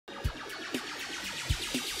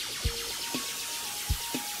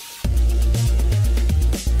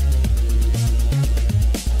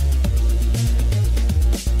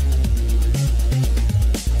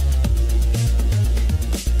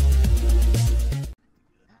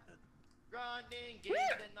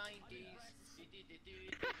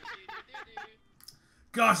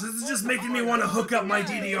Gosh, this is just making me want to hook up my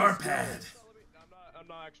DDR pad. I'm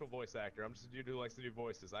not an actual voice actor. I'm just a dude who likes to do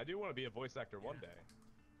voices. I do want to be a voice actor one day.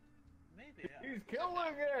 Maybe. He's killing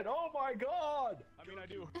it! Oh my god! I mean, I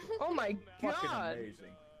do. Oh my Fucking god!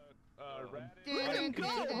 amazing.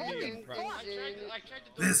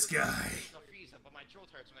 This guy.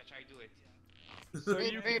 So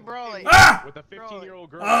Hey, Brolys. Ah! With a 15-year-old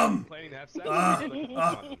girl planning to have sex.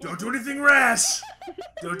 Don't do anything rash.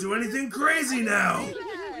 Don't do anything crazy now.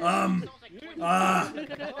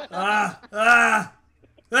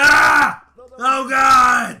 Oh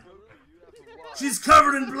God! She's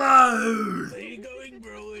covered in blood. Where you going,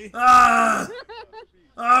 Broly?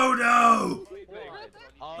 Oh no!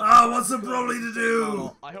 What's a Broly to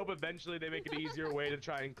do? I hope eventually they make an easier way to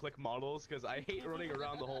try and click models, because I hate running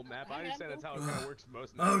around the whole map. I understand that's how it kind of works for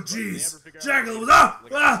most maps. Oh jeez! Jackal Jackal was oh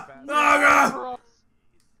God!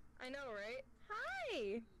 I know, right?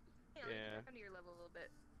 Hi! Yeah. Come to your level a little bit.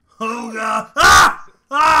 Oh God!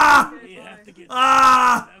 You have to get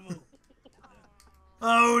level.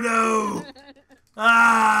 Oh no!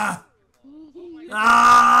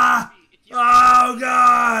 Oh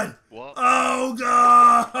God! What? Oh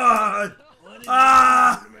God! What is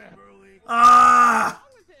Broly?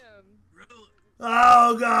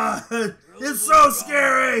 Oh God! It's so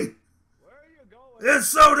scary! It's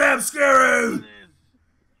so damn scary!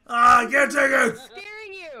 I can't take it!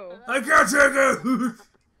 Scaring you! I can't take it!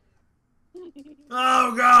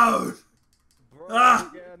 Oh God!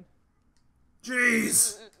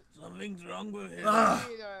 Jeez! Something's wrong with him.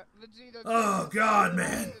 Vegeta, Oh God,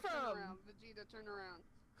 man! Vegeta, turn around.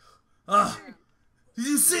 Did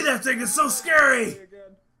you see that thing? It's so scary!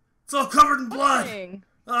 It's all covered in blood!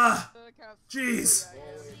 Jeez!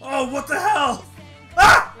 Oh, what the hell?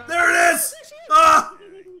 There it is! Oh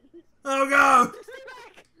God!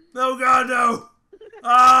 Oh God, no!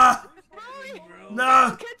 No!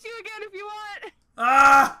 I'll catch you again if you want!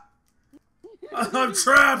 I'm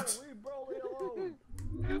trapped!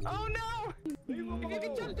 Oh no! If you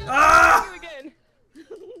can jump down, I'll catch you again!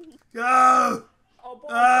 Go! Oh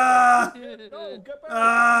God!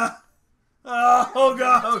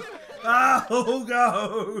 Oh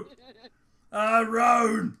God!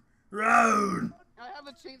 Roan! I have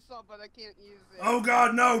a chainsaw, but I can't use it. Oh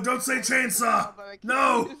God, no! Don't say chainsaw! But I can't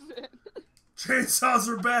No! use it. Chainsaws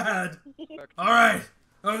are bad! Alright,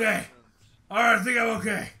 okay. Alright, I think I'm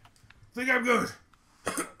okay. I think I'm good.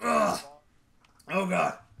 Oh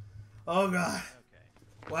God. Oh God.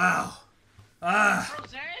 Wow.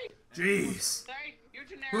 Jeez.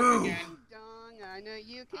 Woo. I know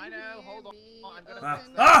you can hold on.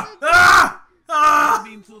 You're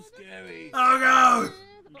being so scary. Oh God.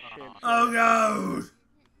 Oh God.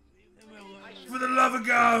 For the love of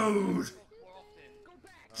God.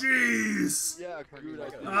 Jeez.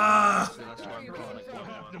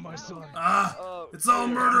 It's all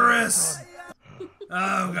murderous.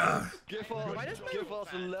 Oh God. Give us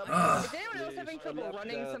a level. Is anyone else having trouble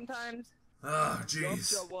running sometimes? Oh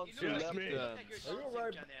jeez.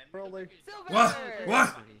 What?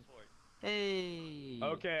 What? Hey.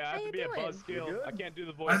 Okay, I have to be a buzzkill. I can't do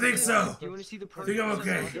the voice. I think so. Do you want to see the I think I'm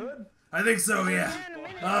okay. I think so, yeah.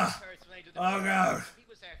 Oh God.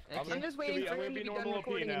 I'm just waiting for him to be done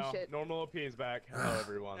recording and shit. Normal OP is back. Hello,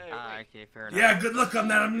 everyone. Okay, fair enough. Yeah, good luck on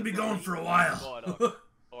that. I'm gonna be going for a while.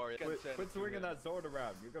 Quit swinging that sword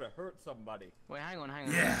around. You're gonna hurt somebody. Wait, hang on.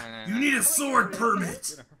 Yeah, you need a sword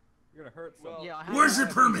permit. You're gonna hurt somebody. Yeah, where's your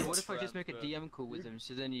permit? What if I just make a DM call with him,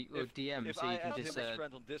 so then you DM, so you can just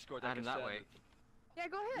add him that way? Yeah,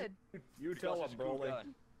 go ahead. You tell him, Broly.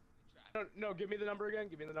 No, give me the number again.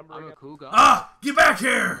 Give me the number again. I'm a cool guy. Get back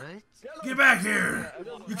here! What? Get back here!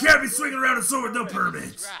 You can't be swinging around a sword with no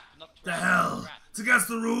permit. The hell? It's against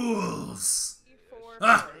the rules.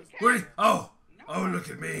 Where? Oh, look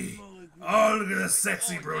at me. Oh, look at this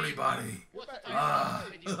sexy Brody body.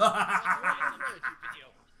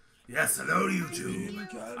 Yes, hello YouTube.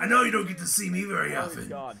 I know you don't get to see me very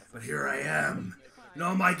often, but here I am, in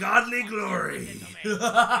all my godly glory.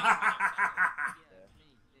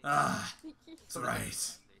 That's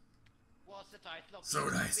right. So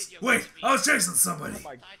nice. Wait, I was chasing somebody.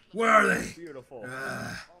 Where are they?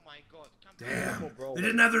 Damn, they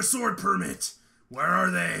didn't have their sword permit. Where are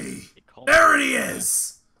they? There he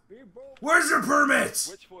is. Where's your permit?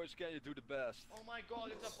 Which voice can you do the best? Oh my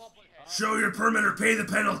God, it's a bobblehead. Show your permit or pay the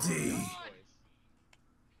penalty.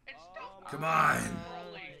 Come on.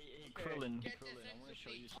 Krillin.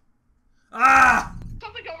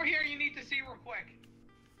 Something over here you need to see real quick.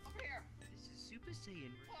 Over here. This is Super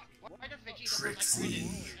Saiyan. Why does Vegeta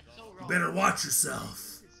Trixie, you better watch yourself.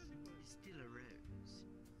 Still a rose.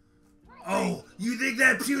 Oh, you think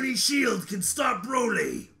that puny shield can stop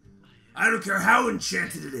Broly? I don't care how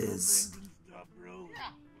enchanted it is. I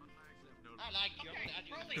like you.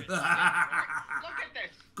 Look at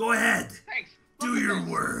this. Go ahead. Thanks. Do your Look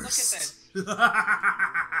worst. at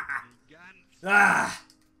this.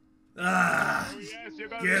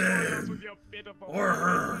 Get him. Or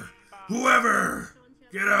her. Whoever.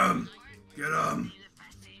 Get him. Get him.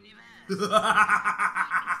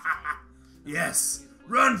 Yes.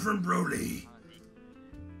 Run from Broly.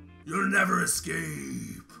 You'll never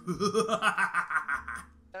escape.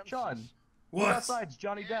 Sean. What? Outside, it's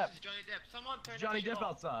Johnny Depp. Johnny Depp. Someone turn Johnny the Depp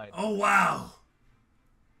outside. Oh, wow.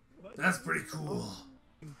 That's pretty cool.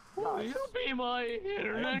 Will you be my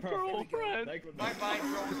internet girlfriend? Bye bye,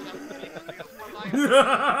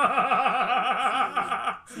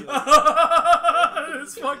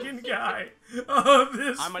 This fucking guy. Oh,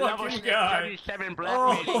 this I'm a fucking level guy. 37 black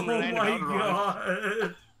Oh mage from the land my of Elrond.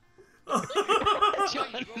 god.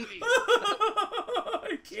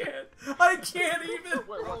 I can't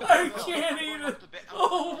even.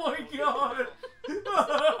 Oh my god.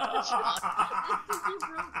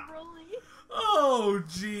 Oh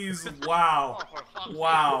jeez. Wow.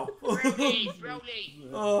 Wow.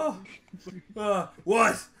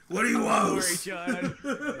 What? What do you want? Sorry, John.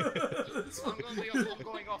 I'm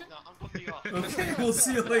going off now. I'm going off. Okay, we'll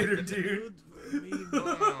see you later, dude.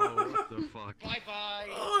 What the fuck? Bye bye.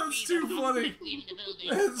 Oh, it's too funny.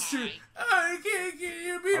 That's too. I can't get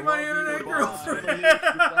you to be my internet girlfriend.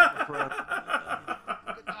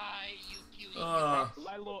 Goodbye, you cutie.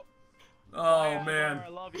 Oh man.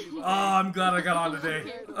 Oh, I'm glad I got on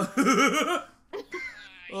today.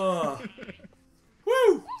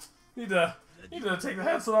 Woo! Need to take the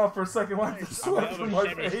headset off for a second. Wipe the sweat from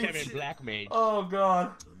my face. Black mage. Oh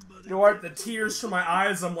god. To wipe the tears from my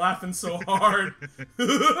eyes. I'm laughing so hard.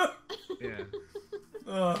 Yeah.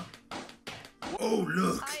 Oh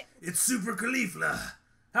look, it's Super Khalifa.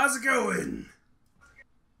 How's it going?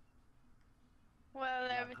 Well,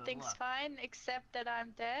 everything's fine except that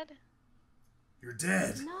I'm dead. You're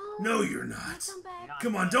dead. No, you're not.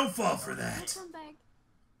 Come on, don't fall for that.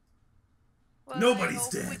 Well, Nobody's I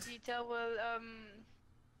hope dead. Vegeta will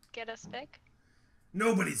get us back.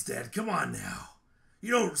 Nobody's dead. Come on now.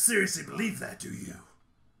 You don't seriously believe that, do you?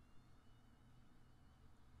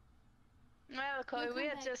 Well, Koi, we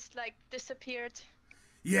had just like disappeared.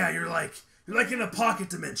 Yeah, you're like in a pocket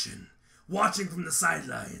dimension, watching from the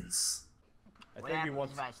sidelines. I think he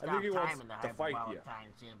wants to fight you. Oh,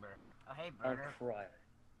 hey, I'm brother. crying.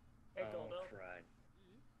 Hey, I'm crying.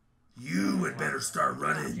 You had better start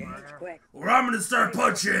running, or I'm gonna start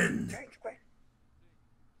punching.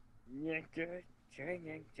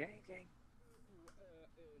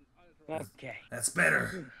 Okay. That's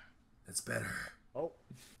better. That's better. Oh.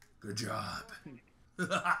 Good job.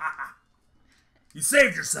 You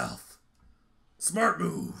saved yourself. Smart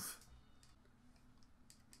move.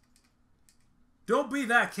 Don't be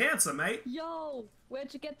that cancer, mate. Yo,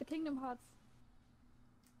 where'd you get the Kingdom Hearts?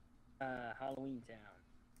 Halloween Town.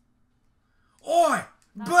 Oi,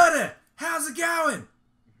 buddy, how's it going?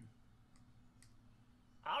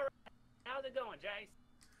 Alright, how's it going, Jace?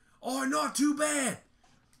 Oh, not too bad.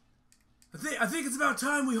 I think it's about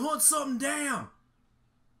time we hunt something down.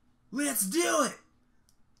 Let's do it.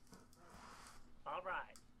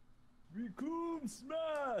 Alright. Raccoon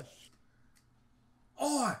Smash!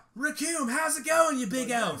 Oi, Raccoon, how's it going, you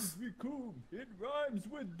big elf? Raccoon, it rhymes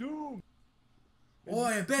with doom.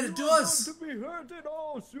 Oi, I bet it You're does. going to be hurted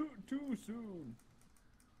all too soon.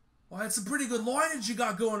 Well, that's some pretty good lineage you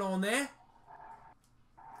got going on there.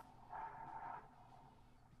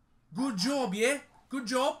 Good job, yeah? Good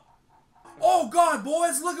job. Oh, God,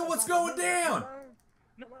 boys, look at what's going down.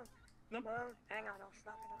 Hang on, I'll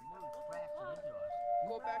stop it.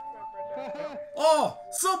 Go back, my brother. Oh,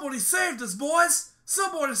 somebody saved us, boys.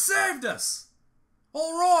 Somebody saved us.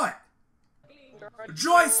 All right.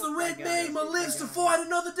 Joyce the Red Magma lives to fight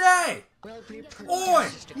another day. Oi,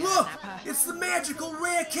 look, it's the magical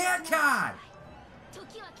rare cat card.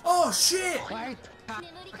 Oh, shit.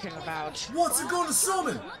 What's it going to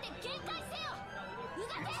summon?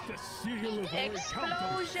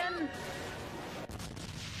 Explosion!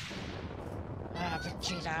 Ah,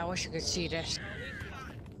 Vegeta, I wish you could see this.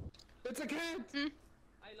 It's a cat! I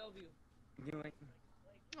love you.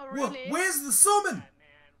 Oh, Well, really? where's the summon?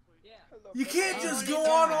 You can't just go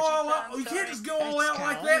on all out. You can't just go all out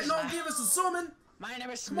like that and not give us a summon. My name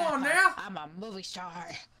is Come on Snapper. now. I'm a movie star.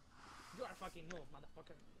 You are fucking noob,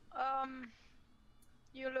 motherfucker.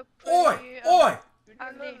 You look Oi, pretty, oi,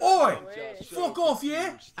 ugly. oi! Fuck off,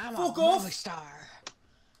 yeah? I'm Fuck a movie off! star.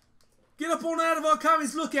 Get up on out of our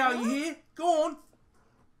Kami's lookout, you hear? Go on.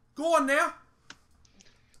 Go on now.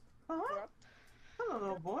 Hello,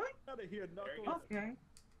 little boy. Out of here, Knuckles. Okay.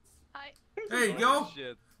 Hi. There you go.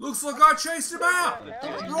 Looks like I chased him out.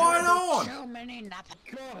 Right on. So many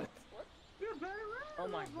nothing. Oh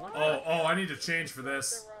my god. Oh, I need to change for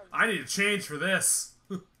this. I need to change for this.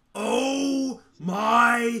 Oh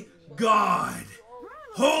my god.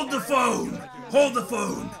 Hold the phone. Hold the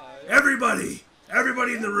phone. Everybody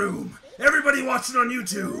in the room. Everybody watching on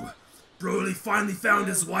YouTube. Broly finally found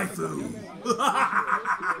his waifu.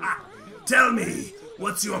 Tell me,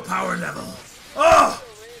 what's your power level? Oh!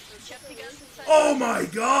 Oh my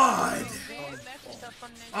god!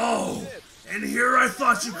 Oh, and here I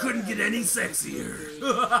thought you couldn't get any sexier.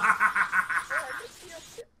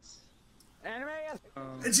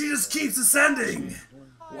 And she just keeps ascending.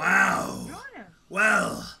 Wow.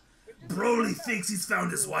 Well, Broly thinks he's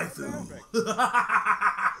found his waifu.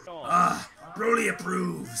 Broly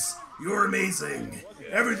approves. You're amazing.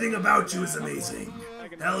 Everything about you is amazing.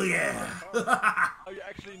 Hell yeah.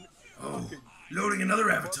 Oh, loading another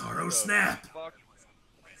avatar. Oh snap.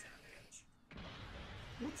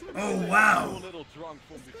 Oh wow.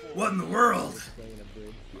 What in the world?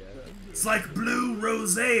 It's like blue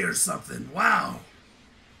rosé or something. Wow.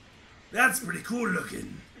 That's pretty cool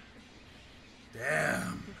looking.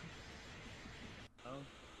 Damn.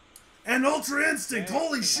 And Ultra Instinct,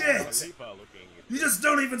 holy shit! You just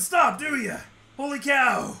don't even stop, do you? Holy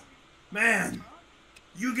cow. Man,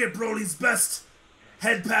 you get Broly's best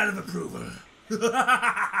head pat of approval.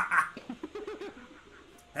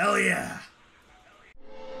 Hell yeah.